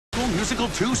Musical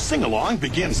 2 Sing-Along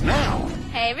begins now.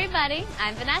 Hey everybody,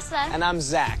 I'm Vanessa. And I'm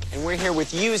Zach, and we're here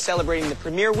with you celebrating the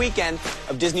premiere weekend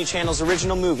of Disney Channel's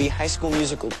original movie, High School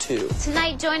Musical 2.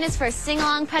 Tonight, join us for a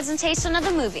sing-along presentation of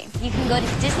the movie. You can go to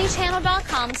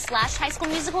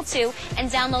disneychannel.com/highschoolmusical2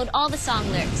 and download all the song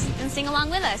lyrics and sing along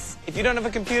with us. If you don't have a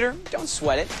computer, don't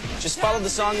sweat it. Just follow the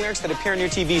song lyrics that appear on your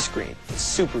TV screen. It's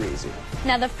super easy.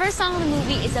 Now, the first song of the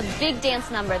movie is a big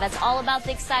dance number that's all about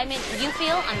the excitement you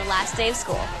feel on the last day of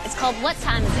school. It's called What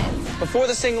Time Is It? Before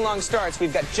the sing-along starts,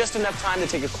 we've got just enough time to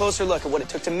take a closer look at what it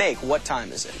took to make What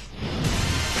Time Is It?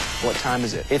 What Time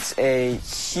Is It? It's a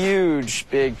huge,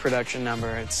 big production number.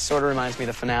 It sort of reminds me of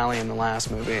the finale in the last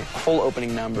movie. The whole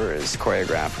opening number is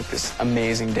choreographed with this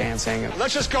amazing dancing.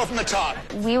 Let's just go from the top.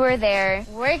 We were there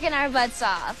working our butts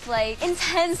off, like,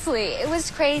 intensely. It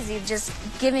was crazy, just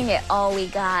giving it all we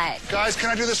got. Guys, can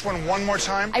I do this one more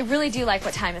time? I really do like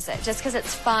What Time Is It, just because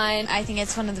it's fun. I think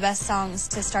it's one of the best songs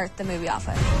to start the movie off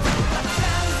with.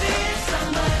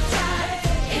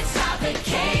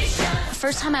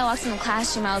 First time I walked in the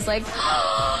classroom, I was like,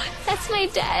 oh, that's my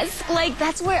desk. Like,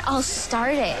 that's where it all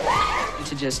started.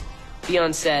 To just be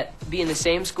on set, be in the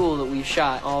same school that we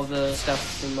shot all the stuff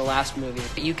from the last movie.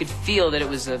 You could feel that it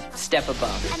was a step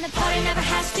above. And the party never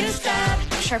has to stop.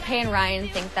 Sharpay and Ryan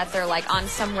think that they're like on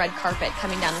some red carpet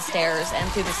coming down the stairs and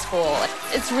through the school.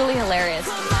 It's really hilarious.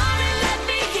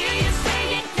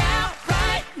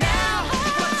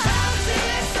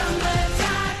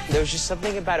 There was just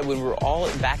something about it when we were all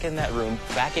back in that room,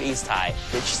 back at East High.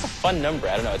 It's just a fun number.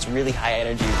 I don't know. It's really high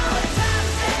energy.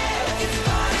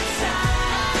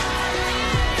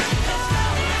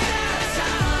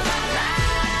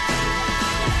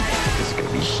 This is going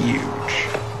to be huge.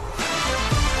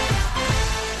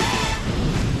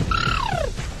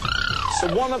 So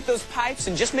warm up those pipes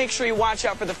and just make sure you watch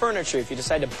out for the furniture if you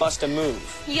decide to bust a move.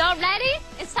 Y'all ready?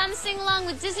 It's time to sing along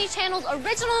with Disney Channel's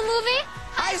original movie,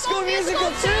 High School Musical 2!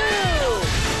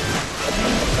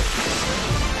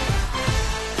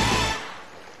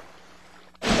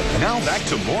 Now back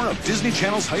to more of Disney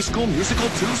Channel's High School Musical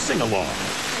 2 Sing-Along.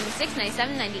 96,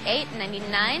 97, 98,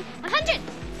 99, 100.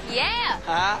 Yeah!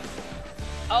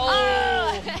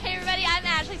 Oh! Hey everybody, I'm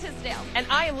Ashley Tisdale. And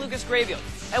I am Lucas Graybill.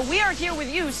 And we are here with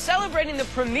you celebrating the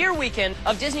premiere weekend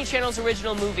of Disney Channel's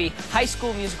original movie, High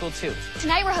School Musical 2.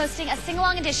 Tonight we're hosting a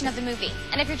sing-along edition of the movie.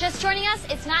 And if you're just joining us,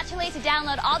 it's not too late to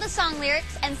download all the song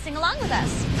lyrics and sing along with us.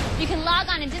 You can log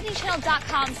on to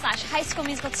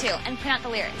disneychannel.com/highschoolmusical2 and print out the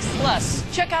lyrics. Plus,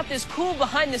 check out this cool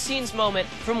behind-the-scenes moment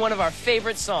from one of our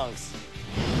favorite songs.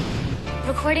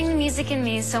 Recording the music and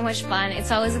me is so much fun. It's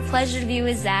always a pleasure to be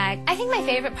with Zach. I think my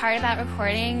favorite part about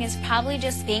recording is probably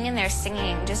just being in there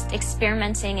singing, just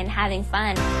experimenting and having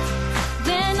fun.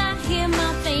 When I hear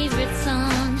my favorite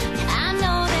song, I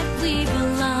know that we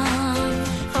belong.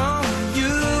 Oh, you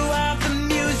have the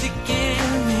music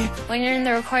in me. When you're in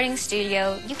the recording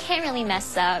studio, you can't really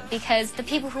mess up because the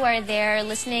people who are there are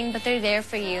listening, but they're there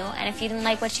for you. And if you didn't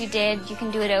like what you did, you can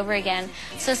do it over again.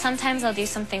 So sometimes I'll do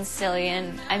something silly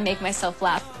and I make myself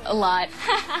laugh a lot.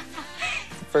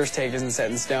 The first take isn't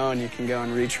set in stone. You can go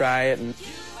and retry it and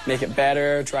make it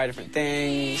better, try different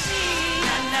things.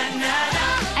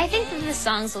 I think that the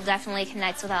songs will definitely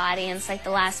connect with the audience like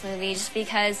the last movie just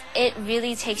because it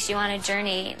really takes you on a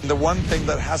journey. The one thing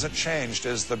that hasn't changed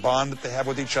is the bond that they have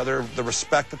with each other, the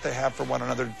respect that they have for one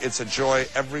another. It's a joy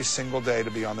every single day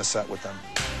to be on the set with them.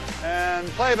 And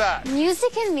playback.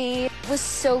 Music and Me was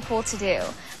so cool to do.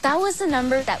 That was the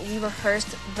number that we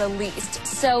rehearsed the least.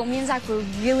 So me and Zach were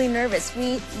really nervous.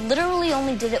 We literally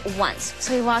only did it once.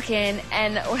 So we walk in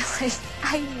and we're like,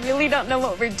 I really don't know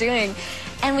what we're doing.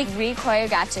 And we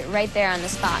re-choreographed it right there on the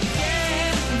spot.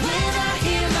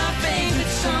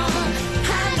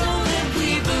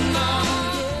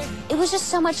 It was just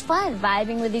so much fun,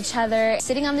 vibing with each other,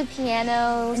 sitting on the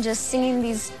piano, and just singing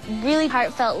these really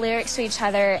heartfelt lyrics to each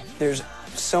other. There's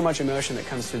so much emotion that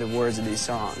comes through the words of these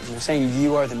songs. You know, saying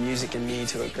 "you are the music in me"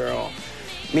 to a girl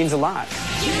means a lot.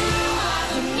 You are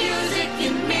the music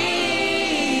in me.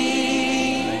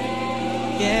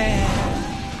 Yeah.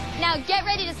 Now get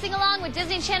ready to sing along with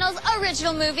Disney Channel's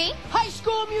original movie, High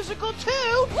School Musical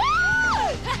 2. Woo!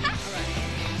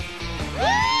 Woo!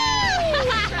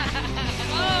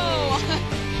 Oh!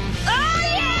 Oh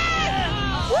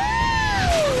yeah! Woo!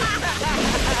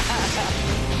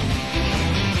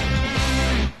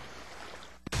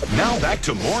 Now back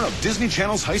to more of Disney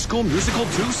Channel's High School Musical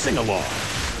 2 Sing-Along.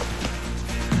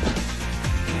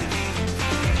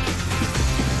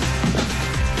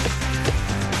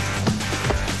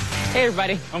 Hey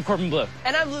everybody, I'm Corbin Blue.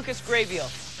 and I'm Lucas Graybill.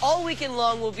 all weekend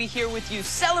long we'll be here with you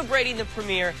celebrating the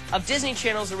premiere of Disney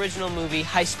Channel's original movie,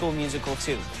 High School Musical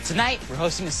 2. Tonight, we're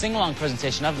hosting a sing-along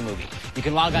presentation of the movie. You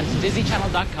can log on to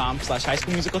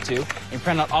disneychannel.com/highschoolmusical2 and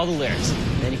print out all the lyrics.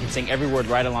 And then you can sing every word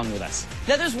right along with us.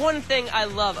 Now, there's one thing I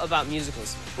love about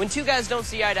musicals. When two guys don't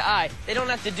see eye to eye, they don't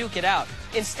have to duke it out.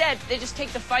 Instead, they just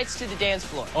take the fights to the dance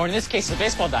floor. Or in this case, a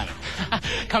baseball diamond.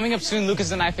 Coming up soon,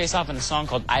 Lucas and I face off in a song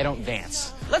called I Don't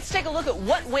Dance. Let's take a look at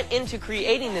what went into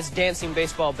creating this dancing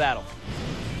baseball battle.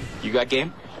 You got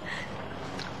game?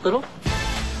 Little?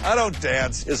 I Don't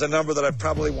Dance is a number that I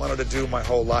probably wanted to do my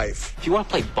whole life. If you want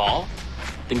to play ball,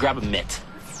 then grab a mitt.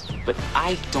 But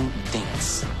I don't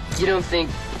dance. You don't think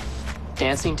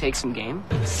dancing takes some game?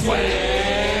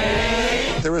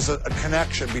 There is a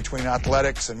connection between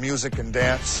athletics and music and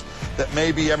dance that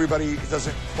maybe everybody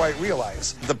doesn't quite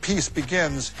realize. The piece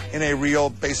begins in a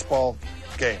real baseball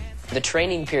game. The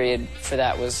training period for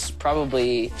that was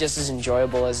probably just as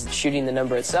enjoyable as shooting the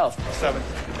number itself. 7,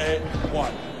 8,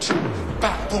 1, 2,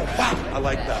 ba, boom, ba. I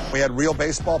like that. We had real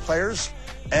baseball players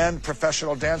and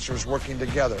professional dancers working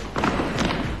together.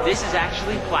 This is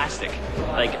actually plastic.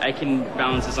 Like, I can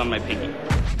balance this on my pinky.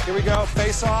 Here we go,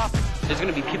 face off. There's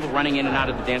going to be people running in and out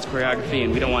of the dance choreography,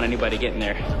 and we don't want anybody getting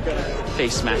their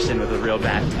face smashed in with a real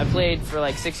bat. I played for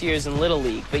like 6 years in Little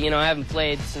League, but I haven't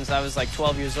played since I was like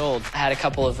 12 years old. I had a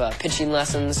couple of pitching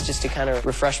lessons just to kind of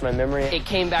refresh my memory. It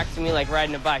came back to me like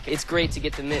riding a bike. It's great to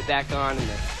get the mitt back on and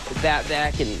the bat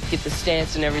back and get the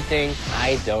stance and everything.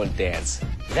 I don't dance.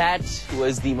 That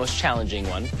was the most challenging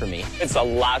one for me. It's a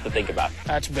lot to think about.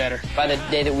 That's better. By the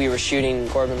day that we were shooting,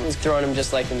 Corbin was throwing them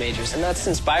just like the majors, and that's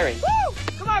inspiring. Woo!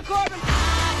 Come on, Corbin!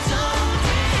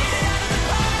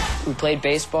 We played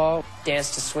baseball,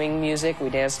 danced to swing music, we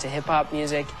danced to hip-hop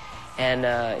music, and,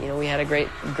 we had a great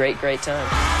time.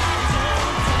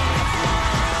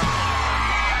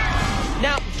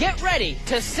 Now, get ready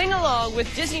to sing along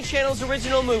with Disney Channel's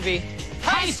original movie,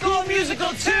 High School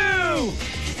Musical 2!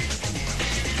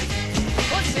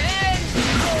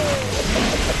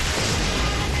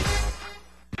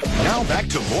 Now back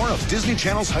to more of Disney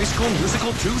Channel's High School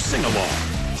Musical 2 Sing-Along.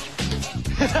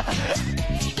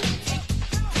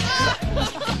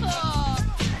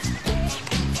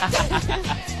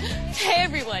 Hey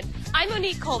everyone, I'm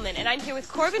Monique Coleman and I'm here with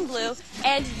Corbin Blue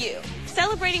and you,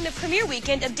 celebrating the premiere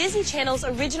weekend of Disney Channel's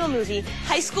original movie,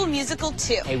 High School Musical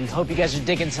 2. Hey, we hope you guys are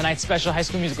digging tonight's special High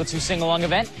School Musical 2 sing-along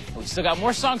event. We've still got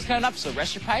more songs coming up, so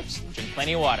rest your pipes and drink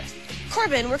plenty of water.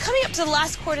 Corbin, we're coming up to the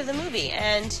last quarter of the movie,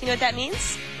 and you know what that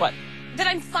means? What? That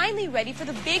I'm finally ready for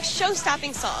the big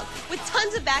show-stopping song, with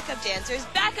tons of backup dancers,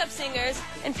 backup singers,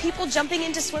 and people jumping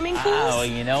into swimming pools. Oh, well,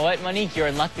 you know what, Monique? You're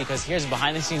in luck because here's a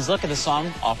behind-the-scenes look at the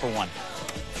song, All for One.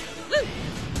 Woo!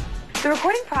 The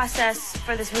recording process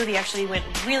for this movie actually went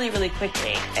really, really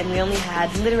quickly, and we only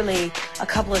had literally a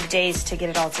couple of days to get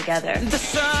it all together. The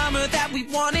summer that we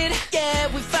wanted, yeah,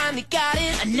 we finally got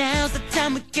it, and now's the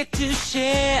time we get to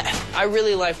share. I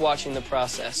really like watching the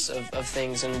process of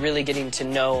things and really getting to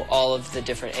know all of the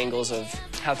different angles of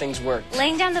how things work.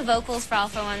 Laying down the vocals for All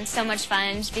for One is so much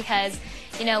fun just because,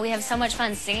 we have so much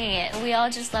fun singing it. We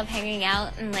all just love hanging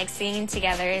out and singing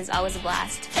together is always a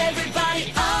blast.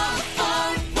 Everybody all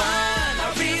for one,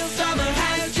 our real summer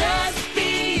has just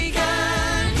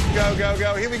begun. Go, go,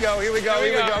 go, here we go, here we go,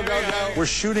 here we go, go, go. We're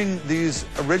shooting these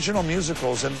original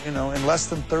musicals in less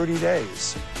than 30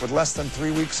 days with less than 3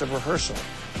 weeks of rehearsal.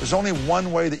 There's only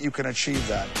one way that you can achieve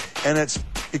that, and it's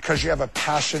because you have a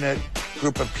passionate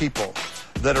group of people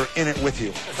that are in it with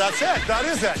you. That's it, that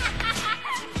is it.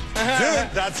 Dude,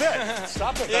 that's it.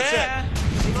 Stop it, that's it.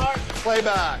 Start,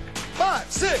 playback. 5,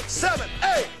 6, 7,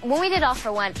 8. When we did All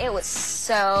for One, it was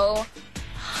so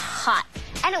hot.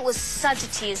 And it was such a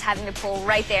tease having the pool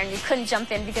right there, and you couldn't jump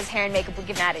in because hair and makeup would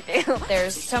give an attitude.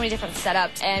 There's so many different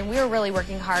setups, and we were really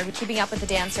working hard, keeping up with the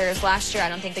dancers. Last year, I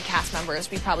don't think the cast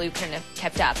members, we probably couldn't have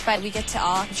kept up. But we get to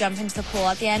all jump into the pool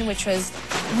at the end, which was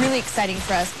really exciting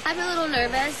for us. I'm a little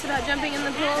nervous about jumping in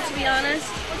the pool, to be honest.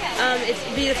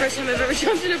 It'd be the first time I've ever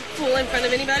jumped in a pool in front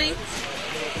of anybody.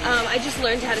 I just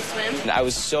learned how to swim. I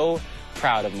was so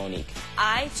proud of Monique.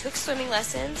 I took swimming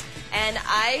lessons, and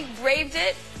I braved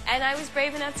it. And I was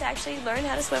brave enough to actually learn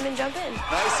how to swim and jump in.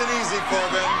 Nice and easy,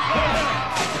 Corbin.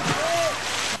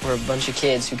 We're a bunch of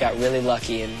kids who got really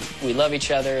lucky, and we love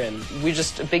each other, and we're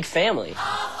just a big family.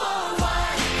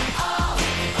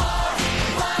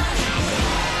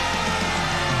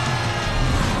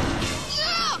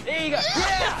 There you go.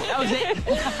 Yeah, that was it.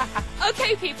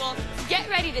 Okay, people, get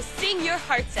ready to sing your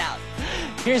hearts out.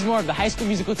 Here's more of the High School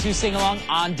Musical 2 sing-along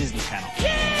on Disney Channel.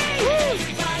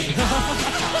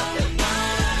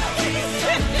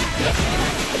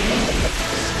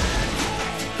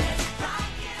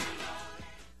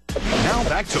 Now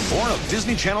back to more of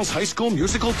Disney Channel's High School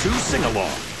Musical 2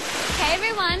 Sing-Along. Hey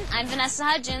everyone, I'm Vanessa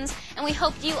Hudgens, and we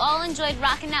hope you all enjoyed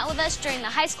rocking out with us during the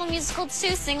High School Musical 2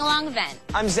 Sing-Along event.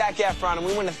 I'm Zac Efron, and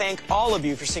we want to thank all of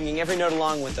you for singing every note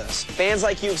along with us. Fans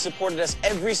like you have supported us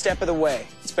every step of the way.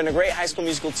 It's been a great High School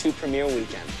Musical 2 premiere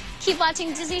weekend. Keep watching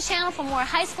Disney Channel for more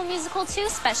High School Musical 2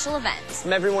 special events.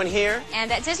 From everyone here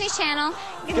and at Disney Channel,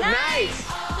 good night.